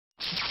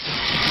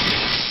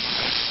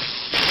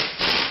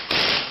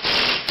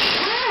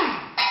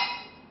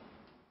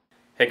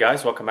Hey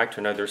guys, welcome back to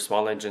another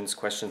Small Engines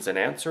Questions and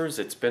Answers.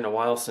 It's been a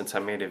while since I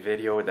made a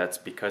video. That's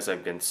because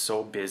I've been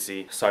so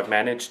busy. So I've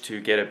managed to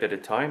get a bit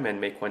of time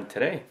and make one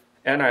today.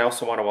 And I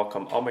also want to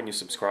welcome all my new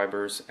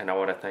subscribers, and I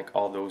want to thank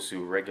all those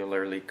who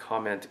regularly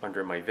comment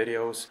under my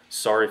videos.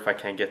 Sorry if I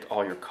can't get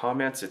all your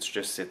comments,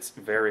 it's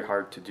very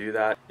hard to do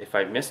that. If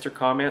I missed your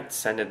comment,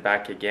 send it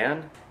back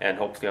again, and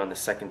hopefully on the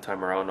second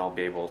time around I'll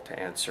be able to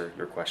answer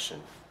your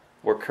question.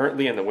 We're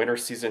currently in the winter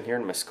season here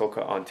in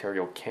Muskoka,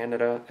 Ontario,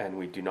 Canada, and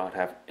we do not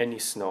have any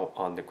snow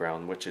on the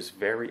ground, which is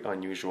very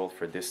unusual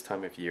for this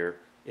time of year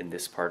in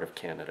this part of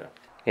Canada.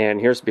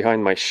 And here's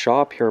behind my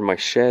shop, here are my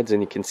sheds,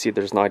 and you can see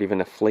there's not even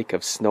a flake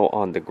of snow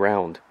on the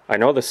ground. I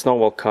know the snow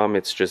will come,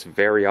 it's just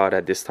very odd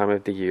at this time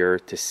of the year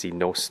to see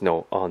no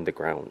snow on the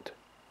ground.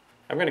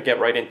 I'm going to get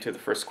right into the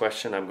first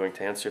question I'm going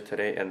to answer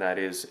today, and that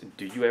is,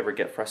 do you ever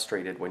get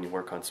frustrated when you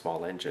work on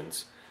small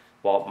engines?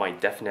 Well, my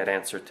definite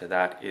answer to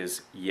that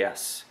is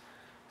yes.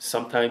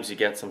 Sometimes you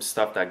get some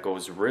stuff that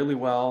goes really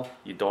well,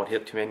 you don't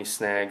hit too many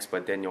snags,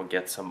 but then you'll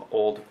get some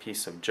old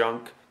piece of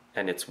junk,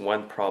 and it's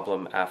one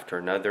problem after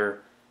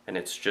another, and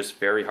it's just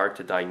very hard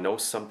to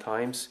diagnose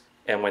sometimes.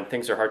 And when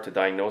things are hard to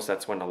diagnose,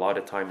 that's when a lot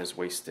of time is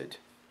wasted.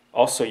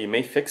 Also, you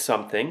may fix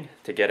something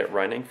to get it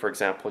running. For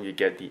example, you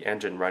get the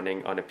engine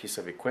running on a piece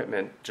of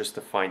equipment just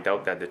to find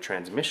out that the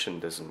transmission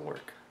doesn't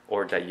work,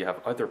 or that you have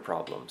other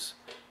problems.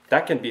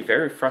 That can be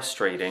very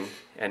frustrating,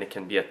 and it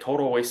can be a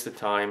total waste of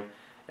time.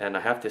 And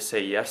I have to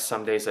say, yes,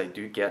 some days I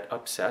do get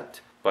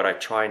upset, but I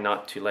try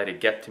not to let it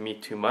get to me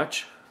too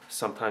much.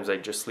 Sometimes I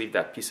just leave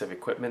that piece of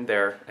equipment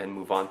there and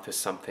move on to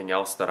something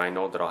else that I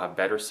know that I'll have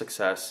better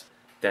success.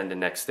 Then the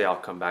next day I'll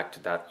come back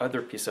to that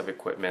other piece of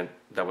equipment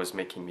that was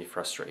making me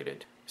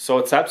frustrated. So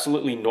it's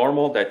absolutely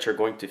normal that you're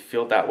going to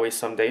feel that way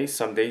some days.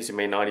 Some days you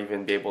may not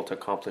even be able to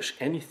accomplish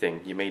anything.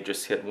 You may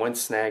just hit one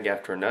snag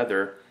after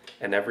another,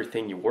 and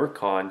everything you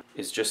work on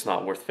is just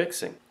not worth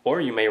fixing.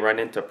 Or you may run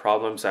into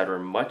problems that are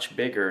much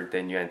bigger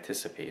than you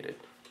anticipated.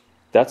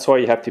 That's why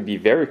you have to be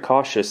very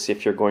cautious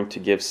if you're going to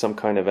give some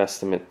kind of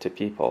estimate to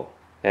people.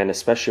 And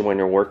especially when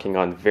you're working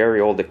on very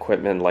old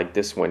equipment like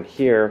this one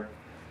here,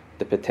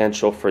 the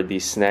potential for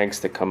these snags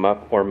to come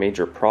up or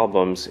major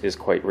problems is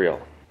quite real.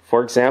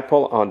 For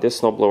example, on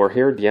this snowblower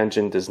here, the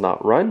engine does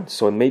not run,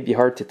 so it may be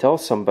hard to tell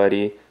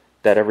somebody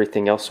that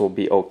everything else will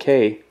be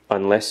okay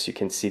unless you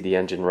can see the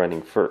engine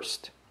running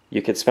first.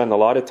 You could spend a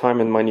lot of time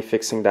and money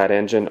fixing that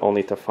engine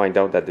only to find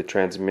out that the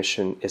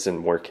transmission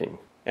isn't working.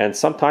 And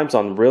sometimes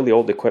on really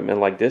old equipment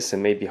like this, it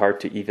may be hard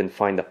to even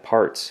find the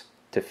parts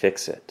to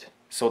fix it.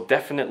 So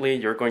definitely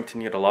you're going to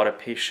need a lot of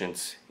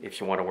patience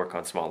if you want to work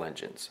on small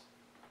engines.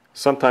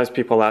 Sometimes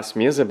people ask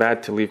me, is it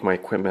bad to leave my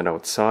equipment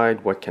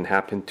outside? What can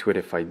happen to it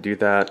if I do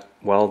that?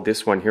 Well,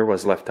 this one here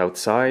was left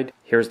outside.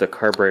 Here's the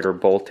carburetor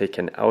bowl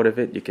taken out of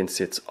it. You can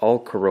see it's all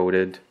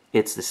corroded.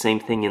 It's the same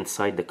thing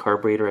inside the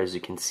carburetor as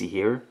you can see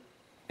here.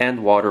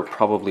 And water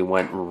probably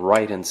went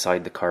right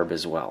inside the carb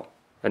as well.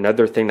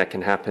 Another thing that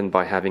can happen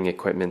by having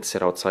equipment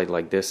sit outside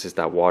like this is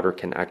that water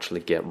can actually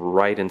get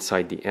right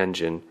inside the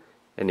engine,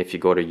 and if you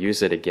go to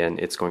use it again,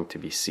 it's going to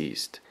be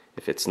seized.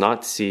 If it's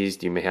not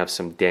seized, you may have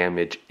some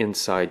damage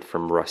inside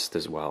from rust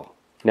as well.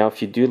 Now,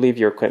 if you do leave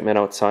your equipment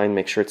outside,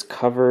 make sure it's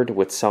covered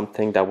with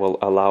something that will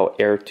allow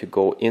air to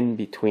go in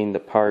between the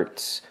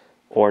parts,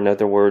 or in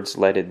other words,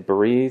 let it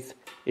breathe.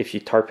 If you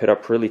tarp it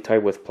up really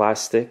tight with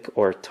plastic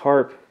or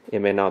tarp, it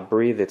may not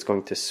breathe, it's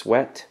going to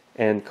sweat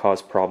and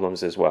cause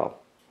problems as well.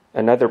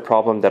 Another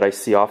problem that I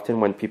see often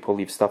when people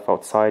leave stuff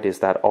outside is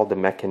that all the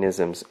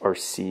mechanisms are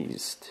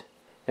seized.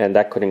 And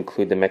that could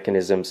include the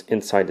mechanisms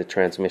inside the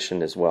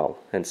transmission as well.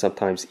 And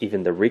sometimes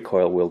even the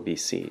recoil will be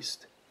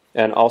seized.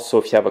 And also,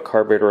 if you have a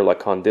carburetor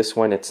like on this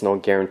one, it's no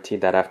guarantee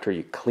that after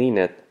you clean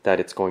it that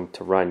it's going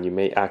to run. You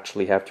may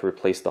actually have to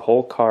replace the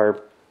whole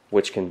carb,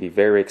 which can be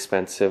very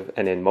expensive,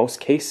 and in most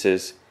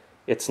cases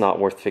it's not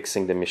worth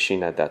fixing the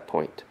machine at that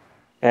point.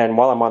 And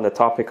while I'm on the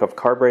topic of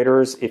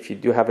carburetors, if you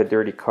do have a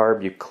dirty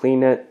carb, you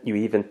clean it, you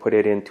even put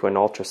it into an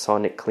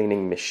ultrasonic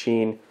cleaning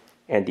machine,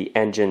 and the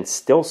engine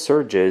still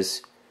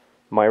surges,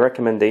 my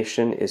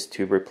recommendation is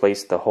to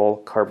replace the whole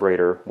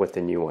carburetor with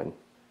a new one.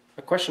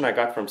 A question I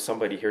got from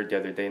somebody here the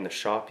other day in the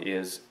shop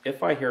is,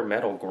 if I hear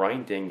metal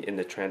grinding in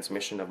the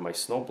transmission of my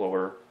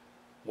snowblower,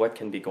 what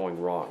can be going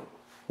wrong?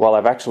 Well,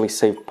 I've actually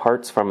saved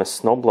parts from a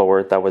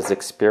snowblower that was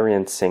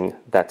experiencing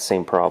that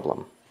same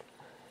problem.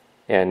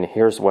 And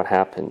here's what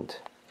happened.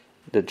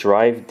 The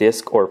drive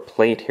disc or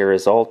plate here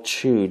is all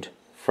chewed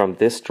from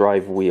this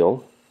drive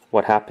wheel.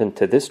 What happened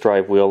to this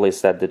drive wheel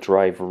is that the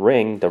drive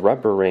ring, the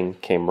rubber ring,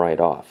 came right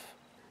off.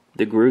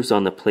 The grooves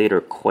on the plate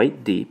are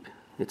quite deep.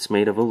 It's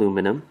made of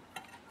aluminum.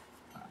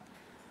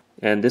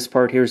 And this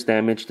part here is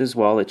damaged as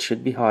well. It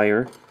should be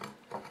higher.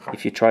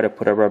 If you try to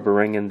put a rubber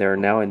ring in there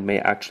now, it may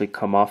actually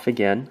come off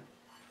again.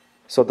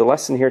 So the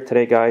lesson here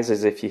today, guys,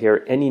 is if you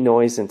hear any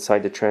noise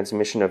inside the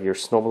transmission of your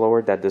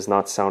snowblower that does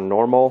not sound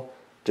normal,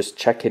 just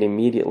check it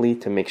immediately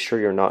to make sure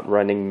you're not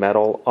running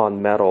metal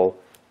on metal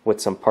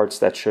with some parts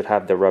that should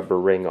have the rubber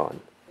ring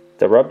on.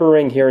 The rubber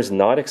ring here is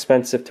not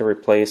expensive to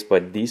replace,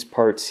 but these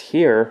parts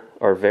here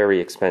are very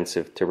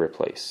expensive to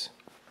replace.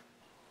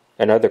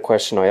 Another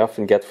question I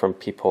often get from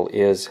people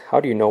is, how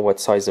do you know what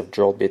size of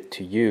drill bit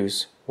to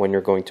use when you're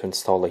going to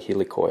install a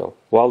helicoil?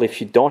 Well, if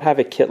you don't have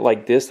a kit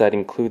like this that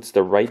includes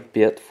the right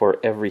bit for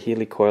every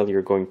helicoil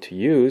you're going to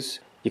use,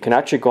 you can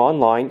actually go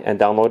online and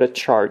download a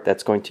chart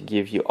that's going to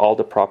give you all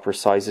the proper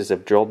sizes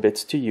of drill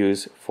bits to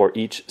use for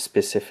each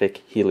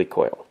specific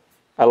helicoil.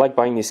 I like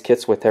buying these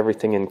kits with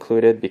everything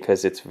included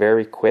because it's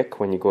very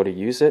quick when you go to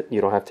use it. You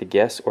don't have to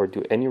guess or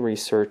do any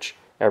research.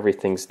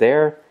 Everything's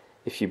there.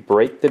 If you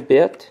break the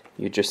bit,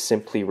 you just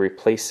simply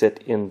replace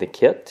it in the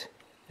kit.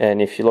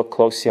 And if you look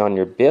closely on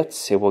your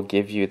bits, it will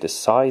give you the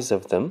size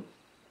of them.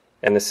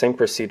 And the same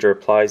procedure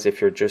applies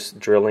if you're just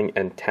drilling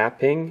and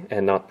tapping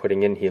and not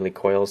putting in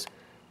helicoils.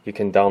 You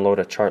can download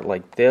a chart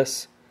like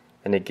this,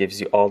 and it gives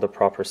you all the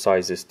proper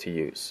sizes to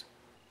use.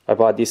 I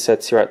bought these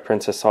sets here at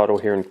Princess Auto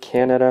here in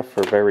Canada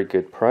for a very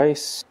good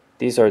price.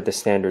 These are the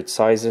standard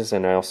sizes,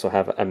 and I also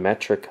have a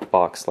metric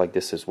box like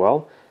this as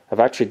well. I've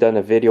actually done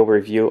a video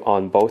review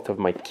on both of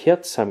my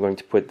kits. I'm going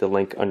to put the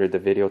link under the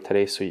video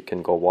today so you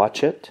can go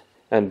watch it.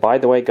 And by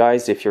the way,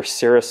 guys, if you're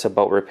serious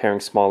about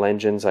repairing small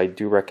engines, I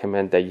do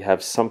recommend that you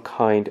have some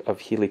kind of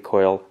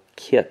helicoil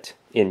kit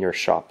in your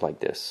shop like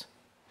this.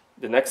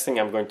 The next thing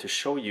I'm going to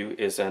show you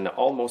is an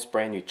almost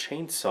brand new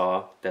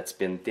chainsaw that's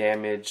been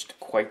damaged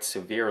quite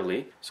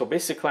severely. So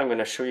basically I'm going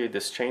to show you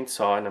this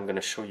chainsaw and I'm going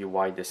to show you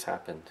why this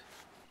happened.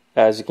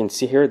 As you can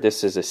see here,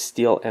 this is a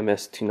Stihl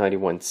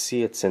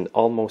MS291C. It's in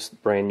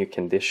almost brand new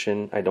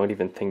condition. I don't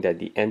even think that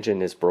the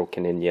engine is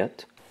broken in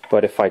yet.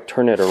 But if I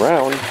turn it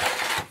around,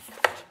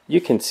 you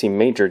can see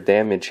major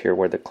damage here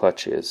where the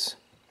clutch is,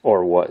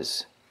 or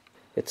was.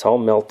 It's all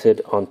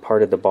melted on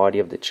part of the body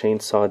of the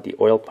chainsaw. The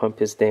oil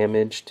pump is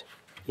damaged.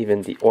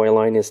 Even the oil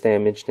line is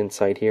damaged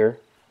inside here.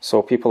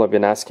 So people have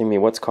been asking me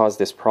what's caused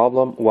this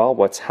problem. Well,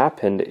 what's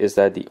happened is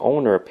that the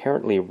owner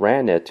apparently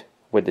ran it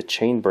with the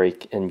chain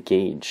brake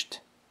engaged.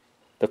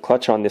 The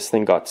clutch on this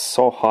thing got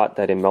so hot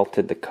that it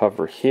melted the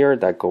cover here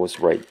that goes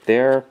right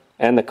there.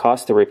 And the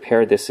cost to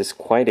repair this is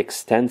quite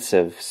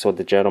extensive, so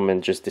the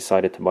gentleman just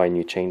decided to buy a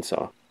new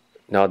chainsaw.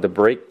 Now the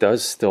brake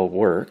does still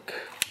work.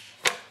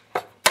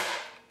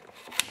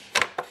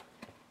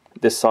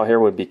 This saw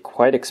here would be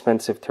quite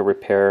expensive to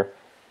repair.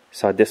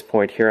 So at this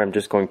point here, I'm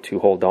just going to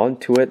hold on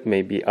to it.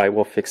 Maybe I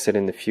will fix it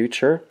in the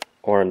future,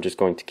 or I'm just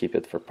going to keep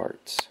it for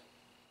parts.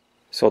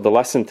 So the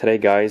lesson today,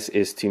 guys,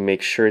 is to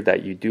make sure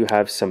that you do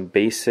have some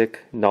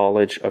basic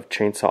knowledge of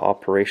chainsaw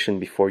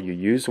operation before you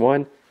use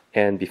one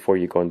and before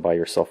you go and buy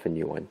yourself a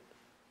new one.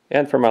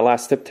 And for my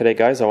last tip today,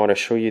 guys, I want to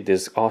show you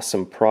this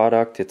awesome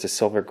product. It's a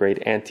silver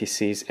grade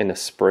anti-seize in a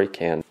spray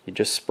can. You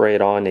just spray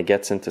it on, it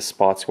gets into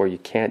spots where you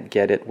can't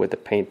get it with a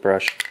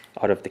paintbrush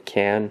out of the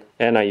can.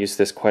 And I use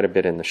this quite a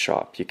bit in the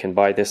shop. You can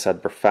buy this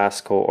at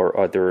Burfasco or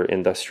other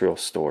industrial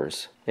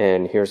stores.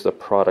 And here's the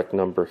product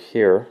number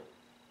here.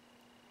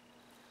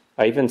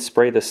 I even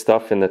spray the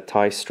stuff in the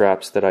tie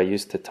straps that I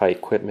use to tie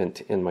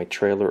equipment in my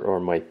trailer or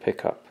my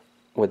pickup.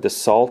 With the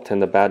salt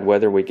and the bad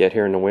weather we get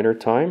here in the winter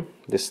time,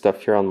 this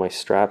stuff here on my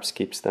straps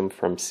keeps them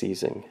from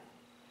seizing.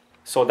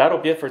 So that'll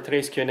be it for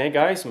today's Q&A,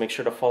 guys. Make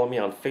sure to follow me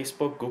on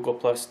Facebook, Google+,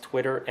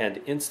 Twitter, and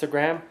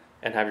Instagram,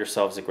 and have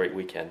yourselves a great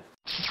weekend.